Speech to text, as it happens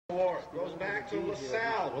Award goes back to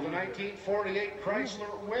LaSalle with a 1948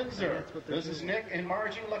 Chrysler Windsor. This is Nick and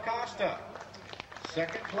Margie LaCosta.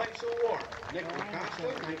 Second place award, Nick LaCosta,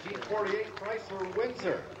 1948 Chrysler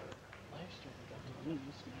Windsor.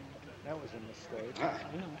 That was a mistake.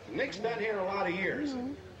 Nick's been here a lot of years.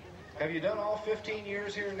 Have you done all 15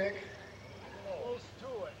 years here, Nick? Close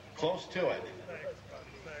to it. Close to it. Thanks.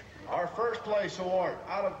 Our first place award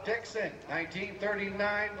out of Dixon,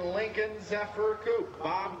 1939 Lincoln Zephyr Coupe,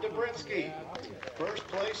 Bob Dobrinsky. First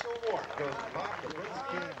place award goes to Bob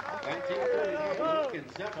Dobrinsky, 1939 Lincoln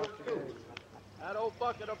Zephyr Coupe. That old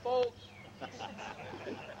bucket of bolts.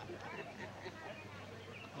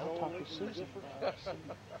 I'll talk to Susan.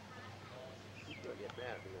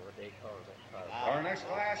 Our next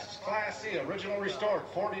class is Class C, original restored,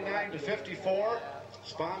 49 to 54,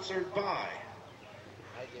 sponsored by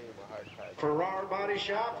Farrar Body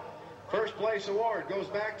Shop. First place award goes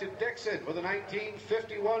back to Dixon with a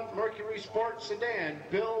 1951 Mercury Sport Sedan,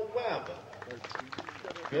 Bill Webb.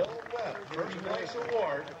 Bill Webb, first place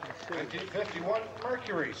award, 1951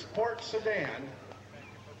 Mercury Sport Sedan.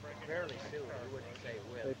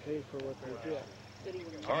 They pay for what they get.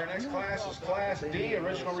 Our next class is Class D,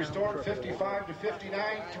 original restored, 55 to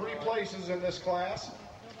 59, 3 places in this class.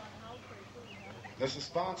 This is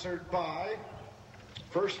sponsored by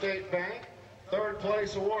First State Bank. Third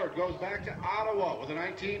place award goes back to Ottawa with a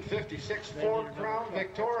 1956 Ford Crown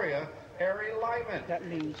Victoria, Harry Lyman. That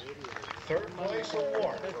means Third place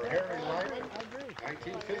award for Harry Lyman,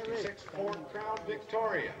 1956 Ford Crown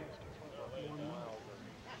Victoria.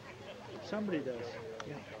 somebody does.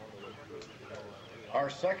 Yeah. Our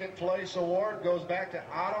second place award goes back to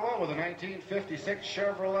Ottawa with a 1956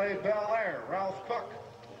 Chevrolet Bel Air, Ralph Cook.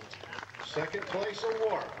 Second place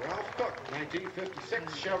award, Ralph Cook,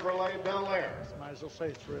 1956 Chevrolet Bel Air. Might as well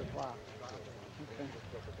say 3 o'clock. Okay.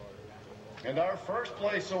 And our first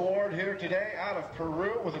place award here today out of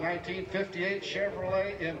Peru with a 1958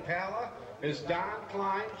 Chevrolet Impala is Don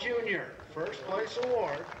Klein Jr. First place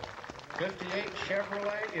award, 58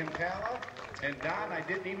 Chevrolet Impala. And Don, I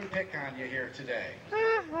didn't even pick on you here today.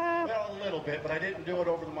 Well, a little bit, but I didn't do it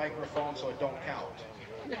over the microphone, so it don't count.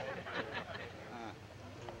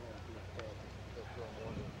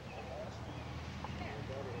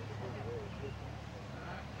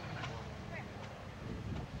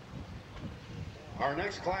 Our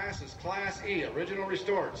next class is Class E, original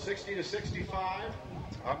restored, 60 to 65.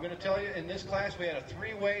 I'm going to tell you, in this class we had a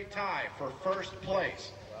 3-way tie for first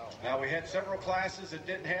place. Now, we had several classes that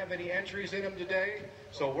didn't have any entries in them today,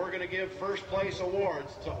 so we're going to give first place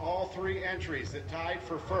awards to all 3 entries that tied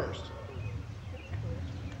for first.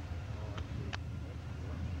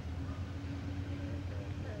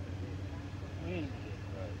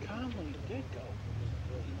 Conley did go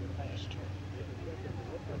last year.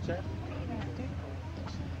 What's that? Conley did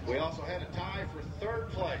go. We also had a tie for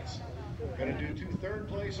third place. We're going to do 2 third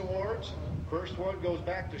place awards. First one goes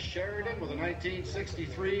back to Sheridan with a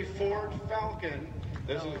 1963 Ford Falcon.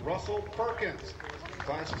 This is Russell Perkins.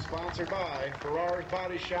 Class is sponsored by Farrar's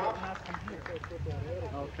Body Shop.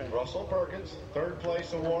 Okay. Russell Perkins, third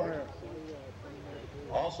place award.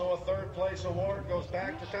 Also a third place award goes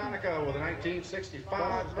back to Tonica with a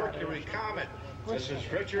 1965 Mercury Comet. This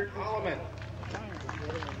is Richard Alleman.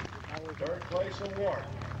 Third place award.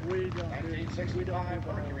 1965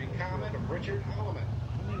 Mercury Comet of Richard Alleman.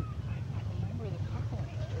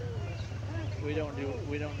 We don't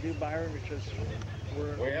do Byron because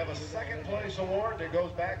We have a second place award that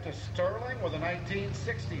goes back to Sterling with a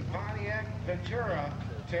 1960 Pontiac Ventura,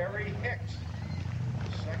 Terry Hicks.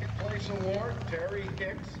 Second place award, Terry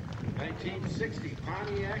Hicks, 1960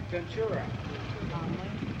 Pontiac Ventura.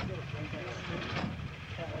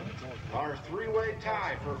 Our 3-way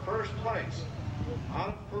tie for first place. Out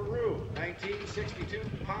of Peru, 1962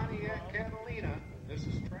 Pontiac Catalina. This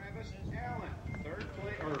is Travis Allen.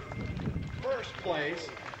 First place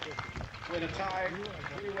in a tie,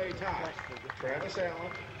 3-way tie. Travis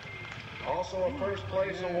Allen. Also a first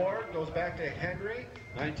place award goes back to Henry,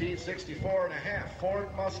 1964 and a half Ford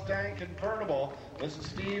Mustang convertible. This is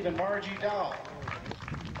Steve and Margie Dow.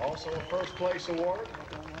 Also a first place award.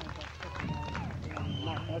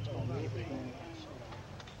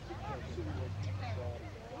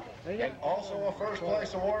 And also a first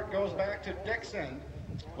place award goes back to Dixon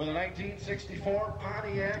with a 1964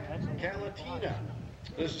 Pontiac Calatina.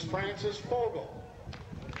 This is Francis Fogel.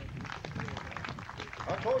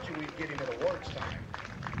 I told you we'd get him at awards time.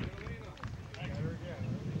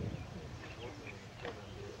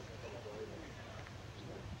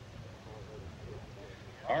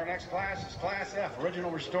 Our next class is Class F,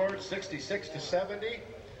 original restored, 66 to 70.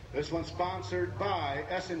 This one's sponsored by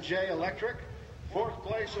S&J Electric. Fourth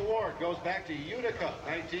place award goes back to Utica,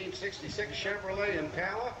 1966 Chevrolet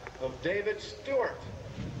Impala of David Stewart.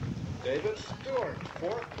 David Stewart,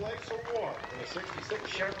 fourth place award for the 66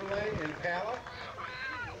 Chevrolet Impala.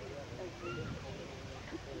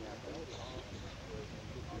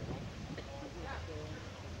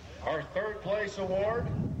 Our third place award,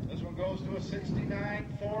 this one goes to a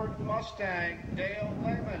 69 Ford Mustang, Dale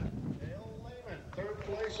Lehman. Dale Lehman, third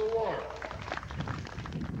place award.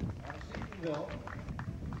 Out of Seatonville,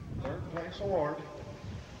 third place award.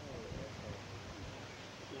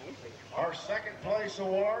 Our second place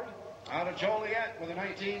award, out of Joliet with a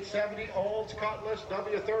 1970 Olds Cutlass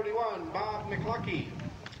W31, Bob McLucky.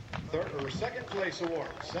 Second place award,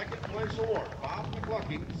 Bob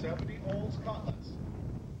McLucky, 70 Olds Cutlass.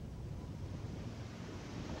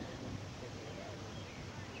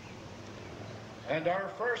 And our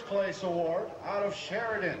first place award, out of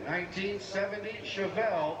Sheridan, 1970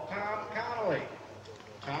 Chevelle, Tom Connolly.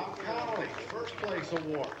 Tom Connolly, first place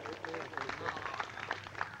award.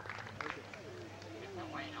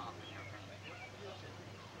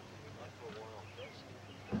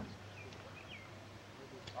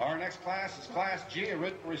 Our next class is Class G,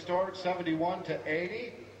 original restored 71 to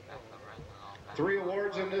 80. 3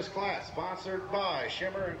 awards in this class, sponsored by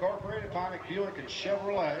Shimmer Incorporated, Pontiac Buick, and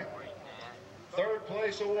Chevrolet. Third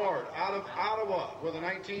place award, out of Ottawa, with a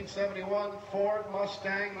 1971 Ford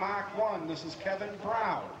Mustang Mach 1. This is Kevin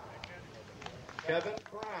Brown. Kevin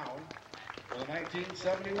Brown, with a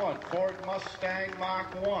 1971 Ford Mustang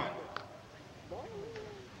Mach 1.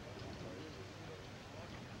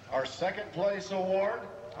 Our second place award,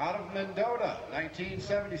 out of Mendota,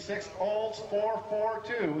 1976 Olds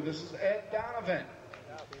 442. This is Ed Donovan.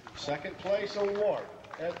 Second place award,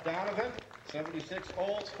 Ed Donovan, 76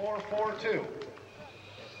 Olds 442.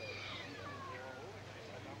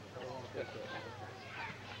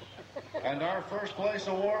 And our first place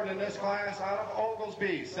award in this class, out of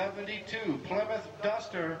Oglesby, 72 Plymouth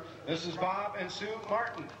Duster. This is Bob and Sue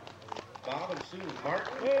Martin. Bob and Sue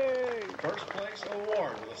Martin, Hey! first place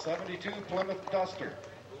award with a 72 Plymouth Duster.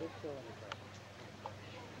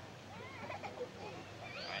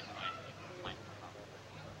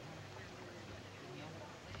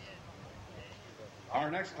 Our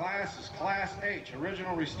next class is Class H,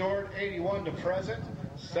 original restored 81 to present.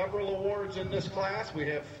 Several awards in this class. We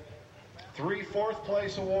have 3 fourth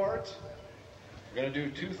place awards. We're going to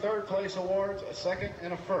do 2 third place awards, a second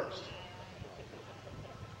and a first.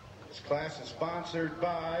 This class is sponsored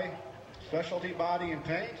by Specialty Body and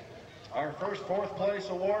Paint. Our first fourth place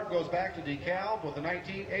award goes back to DeKalb with a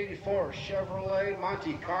 1984 Chevrolet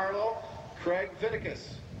Monte Carlo, Craig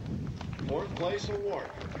Viticus. Fourth place award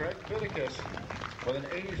for Craig Viticus with an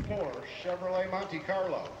 84 Chevrolet Monte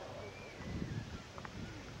Carlo.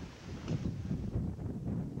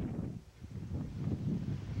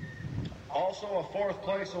 Also, a fourth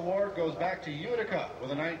place award goes back to Utica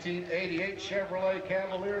with a 1988 Chevrolet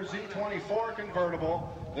Cavalier Z24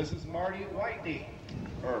 convertible. This is Marty Whitney.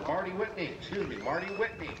 Marty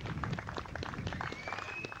Whitney.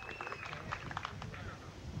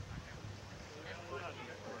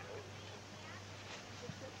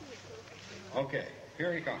 Okay,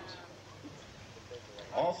 here he comes.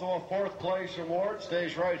 Also a fourth place award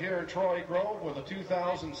stays right here in Troy Grove with a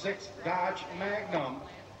 2006 Dodge Magnum,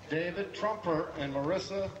 David Trumper and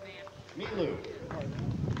Marissa Milu.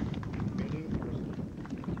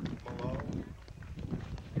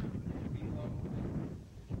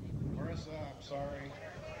 Marissa, I'm sorry.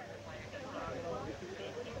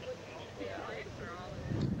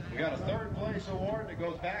 We got a third place award that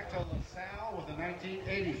goes back to LaSalle with a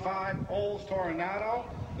 1985 Olds Toronado.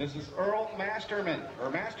 This is Earl Masterson.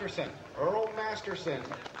 Earl Masterson,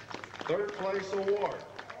 third place award.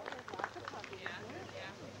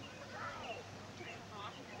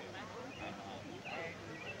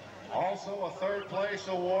 Also a third place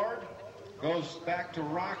award goes back to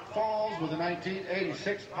Rock Falls with a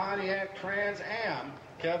 1986 Pontiac Trans Am,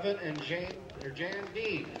 Kevin and Jan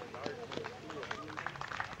Dean.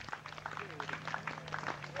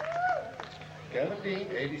 Kevin Dean,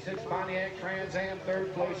 86 Pontiac Trans Am,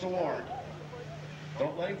 third place award.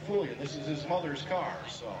 Don't let him fool you. This is his mother's car,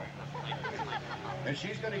 so. And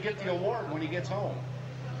she's going to get the award when he gets home.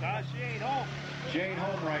 No, she ain't home. She ain't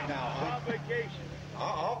home right now, huh? On vacation.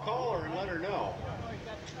 I'll call her and let her know.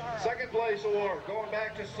 Second place award going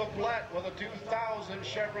back to Sublette with a 2000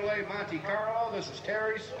 Chevrolet Monte Carlo. This is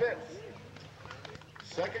Terry Spitz.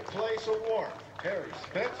 Second place award, Terry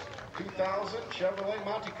Spitz, 2000 Chevrolet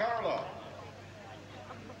Monte Carlo.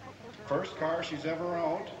 First car she's ever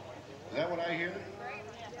owned. Is that what I hear?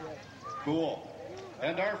 Cool.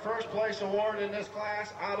 And our first place award in this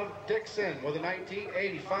class out of Dixon with a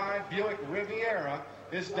 1985 Buick Riviera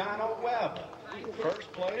is Donald Webb.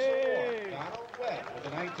 First place award, Donald Webb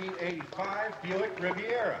with a 1985 Buick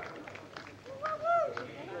Riviera.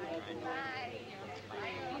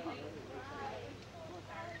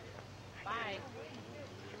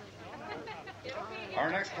 Our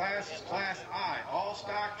next class is Class I, all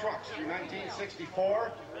stock trucks through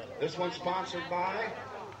 1964. This one's sponsored by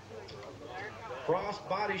Cross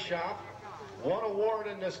Body Shop. One award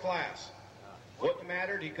in this class. Wouldn't have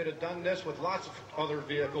mattered, he could have done this with lots of other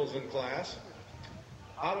vehicles in class.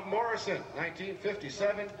 Out of Morrison,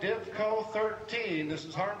 1957, Divco 13. This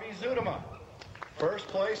is Harvey Zudema. First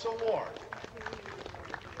place award.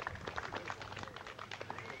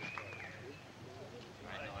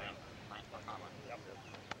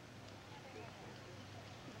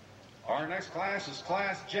 Our next class is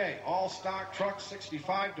Class J, all stock trucks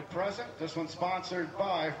 65 to present. This one's sponsored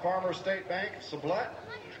by Farmer State Bank, Sublette.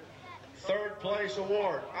 Third place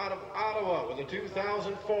award out of Ottawa with a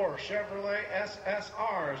 2004 Chevrolet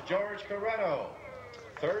SSR is George Corretto.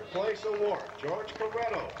 Third place award, George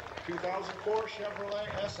Corretto, 2004 Chevrolet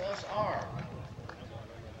SSR.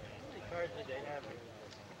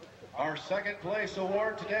 Our second place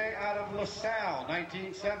award today out of LaSalle,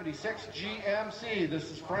 1976 GMC. This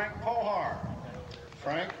is Frank Pohar.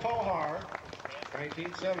 Frank Pohar,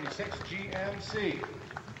 1976 GMC.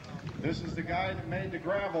 This is the guy that made the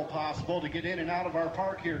gravel possible to get in and out of our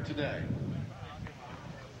park here today.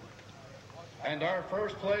 And our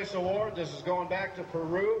first place award, this is going back to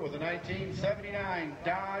Peru with a 1979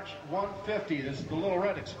 Dodge 150. This is the Little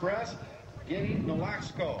Red Express. Guinea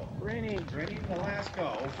Nolasco. Guinea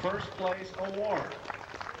Nolasco, first place award.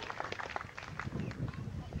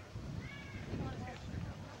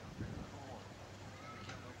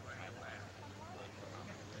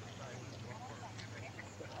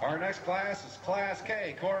 Our next class is Class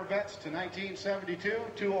K, Corvettes to 1972.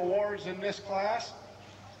 2 awards in this class.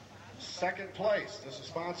 Second place, this is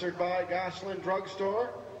sponsored by Gosselin Drugstore.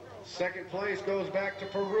 Second place goes back to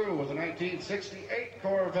Peru with a 1968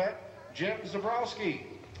 Corvette, Jim Zabrowski.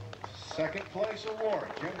 Second place award,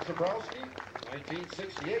 Jim Zabrowski,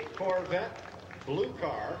 1968 Corvette, blue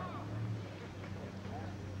car.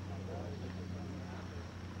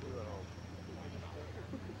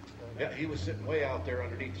 Yeah, he was sitting way out there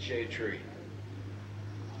underneath the shade tree.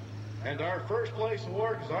 And our first place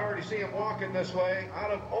award, because I already see him walking this way,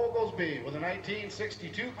 out of Oglesby with a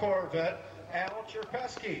 1962 Corvette, Al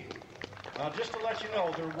Cherpesky. Just to let you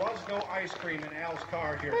know, there was no ice cream in Al's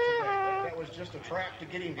car here today. That was just a trap to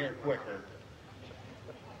get him here quicker.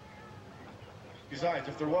 Besides,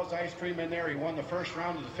 if there was ice cream in there, he won the first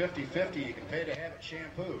round of the 50-50. You can pay to have it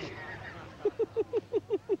shampooed. $170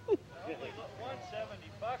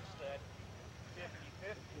 that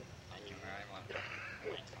 50-50.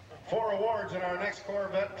 4 awards in our next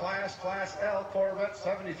Corvette class, Class L, Corvette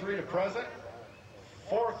 73 to present.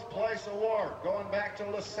 Fourth place award, going back to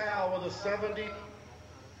LaSalle with a 70.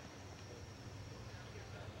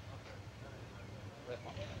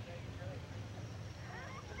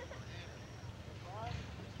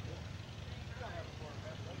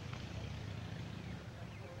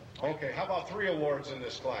 Okay, how about 3 awards in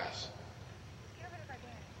this class?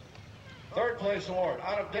 Third place award,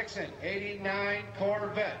 out of Dixon, 89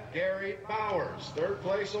 Corvette, Gary Bowers. Third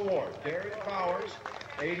place award, Gary Bowers,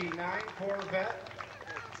 89 Corvette.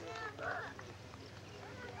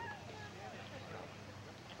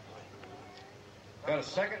 Got a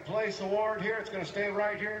second place award here. It's going to stay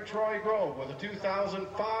right here in Troy Grove with a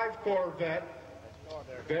 2005 Corvette,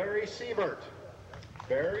 Barry Siebert.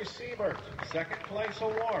 Barry Siebert, second place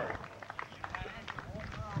award.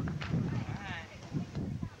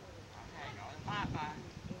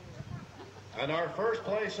 And our first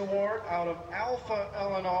place award out of Alpha,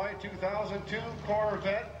 Illinois, 2002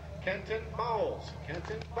 Corvette, Kenton Bowles.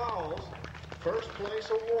 Kenton Bowles, first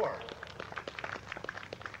place award.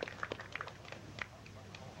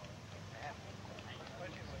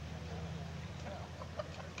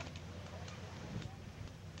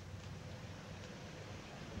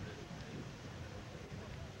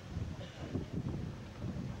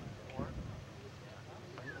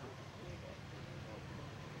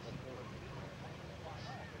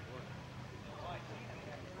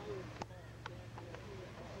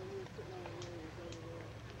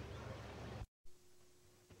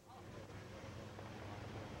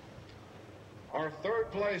 Our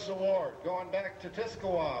third place award, going back to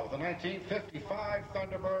Tiscawa with a 1955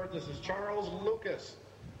 Thunderbird. This is Charles Lucas.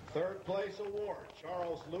 Third place award,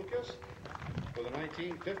 Charles Lucas with a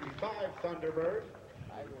 1955 Thunderbird.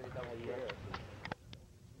 I really don't want to hear it.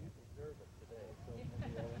 You deserve it today. So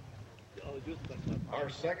Our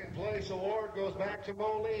second place award goes back to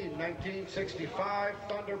Moline, 1965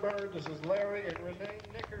 Thunderbird. This is Larry and Renee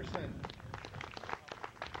Nickerson.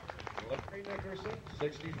 Larry Nickerson,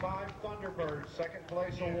 65 Thunderbird, second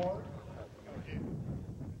place award.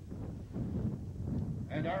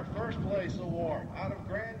 And our first place award out of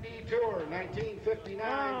Grand Detour,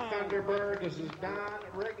 1959 Thunderbird. This is Don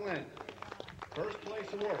Riglin. First place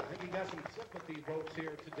award. I think he got some sympathy votes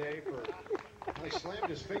here today for he slammed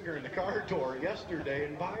his finger in the car door yesterday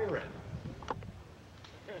in Byron.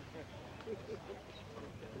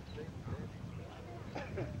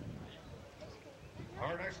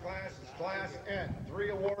 Our next class is Class N. 3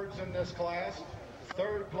 awards in this class.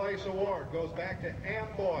 Third place award goes back to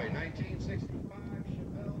Amboy, 1965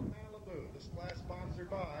 Chevelle Malibu. This class sponsored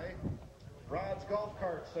by Rod's Golf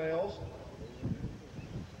Cart Sales.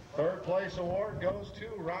 Third place award goes to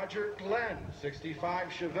Roger Glenn, 65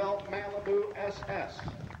 Chevelle Malibu SS.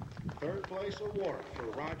 Third place award for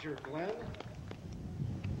Roger Glenn.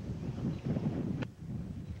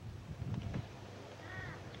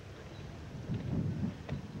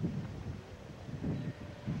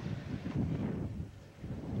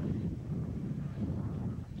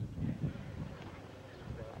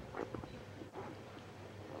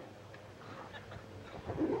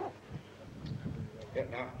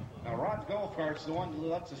 Now Rod's Golf Cart's the one that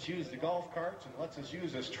lets us use the golf carts and lets us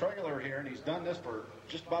use this trailer here, and he's done this for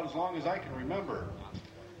just about as long as I can remember.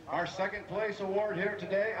 Our second place award here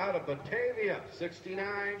today out of Batavia,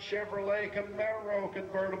 69 Chevrolet Camaro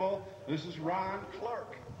convertible. This is Ron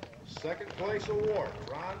Clark. Second place award,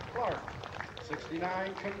 Ron Clark,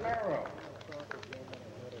 69 Camaro.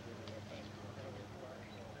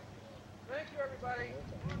 Thank you, everybody.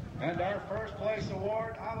 And our first place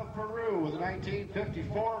award out of Peru with a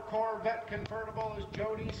 1954 Corvette convertible is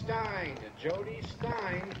Jody Stein. And Jody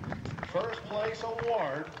Stein, first place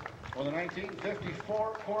award with a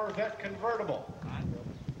 1954 Corvette convertible.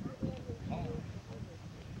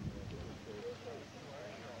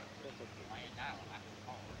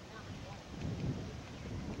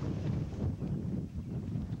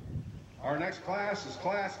 Our next class is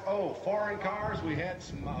Class O, foreign cars. We had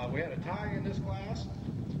a tie in this class.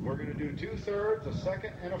 We're going to do 2/3, a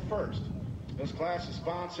second, and a first. This class is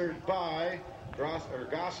sponsored by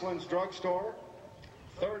Gosselin's Drugstore.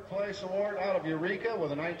 Third place award out of Eureka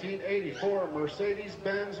with a 1984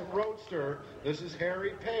 Mercedes-Benz Roadster. This is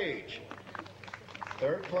Harry Page.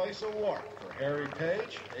 Third place award for Harry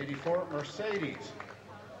Page, 84 Mercedes.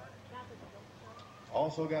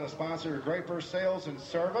 Also got a sponsor, Draper Sales and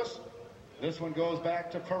Service. This one goes back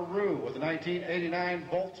to Peru with a 1989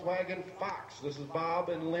 Volkswagen Fox. This is Bob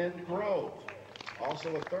and Lynn Grove.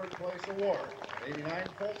 Also a third place award, 89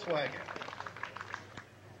 Volkswagen.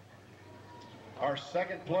 Our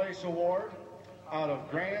second place award out of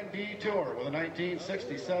Grand Detour with a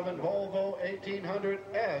 1967 Volvo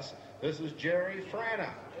 1800S. This is Jerry Frana.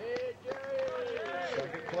 Hey, Jerry!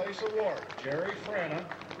 Second place award, Jerry Frana.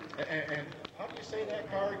 And how do you say that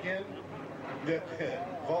car again?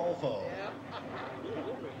 Volvo.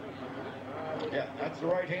 Yeah, that's the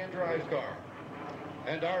right-hand drive car.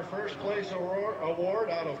 And our first place award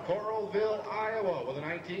out of Coralville, Iowa with a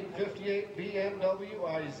 1958 BMW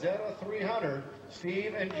Isetta 300,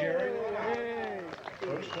 Steve and Jerry Lennox.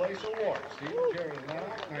 First place award, Steve and Jerry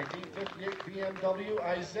Lennox, 1958 BMW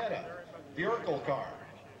Isetta, the Urkel car.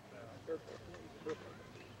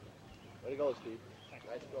 Way to go, Steve.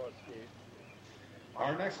 Nice going, Steve.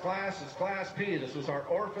 Our next class is Class P. This is our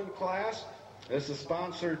orphan class. This is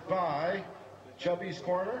sponsored by Chubby's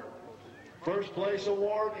Corner. First place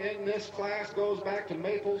award in this class goes back to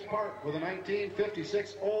Maples Park with a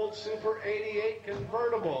 1956 old Super 88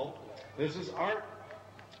 convertible. This is Art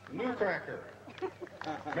Newcracker.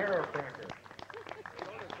 Marrowcracker.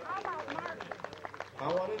 How about marker?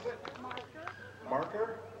 What is it? Marker?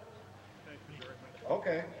 Marker?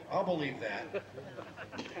 Okay, I'll believe that.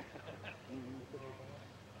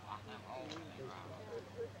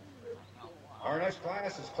 Our next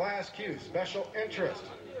class is Class Q, Special Interest.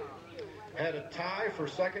 Had a tie for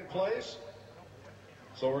second place,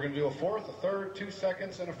 so we're going to do a fourth, a third, 2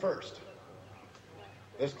 seconds, and a first.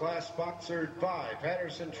 This class sponsored by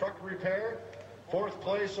Patterson Truck Repair. Fourth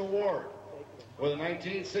place award with a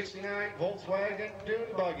 1969 Volkswagen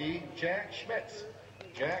Dune Buggy, Jack Schmitz.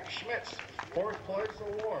 Jack Schmitz, fourth place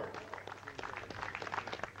award.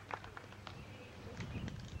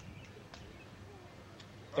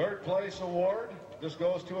 Third place award, this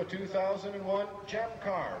goes to a 2001 Gem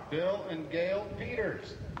car, Bill and Gail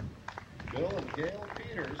Peters. Bill and Gail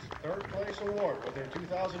Peters, third place award with their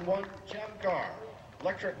 2001 Gem car,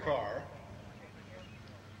 electric car.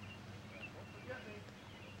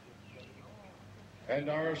 And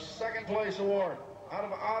our second place award out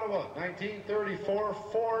of Ottawa, 1934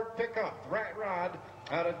 Ford pickup, rat rod,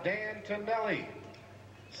 out of Dan Tonelli.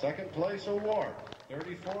 Second place award,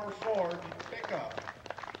 34 Ford pickup.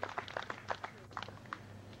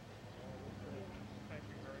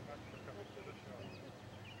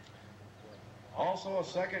 Also a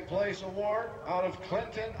second place award out of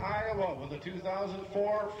Clinton, Iowa, with a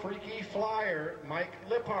 2004 Freaky Flyer, Mike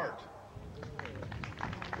Liphart.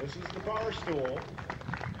 This is the bar stool.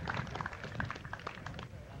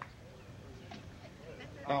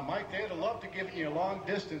 Now, Mike, they'd have loved to give you a long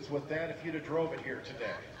distance with that if you'd have drove it here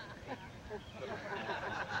today.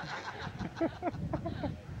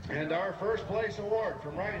 And our first place award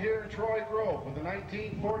from right here in Troy Grove with the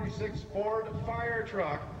 1946 Ford fire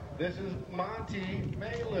truck. This is Monty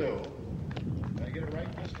Maylou. Did I get it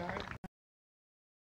right this time?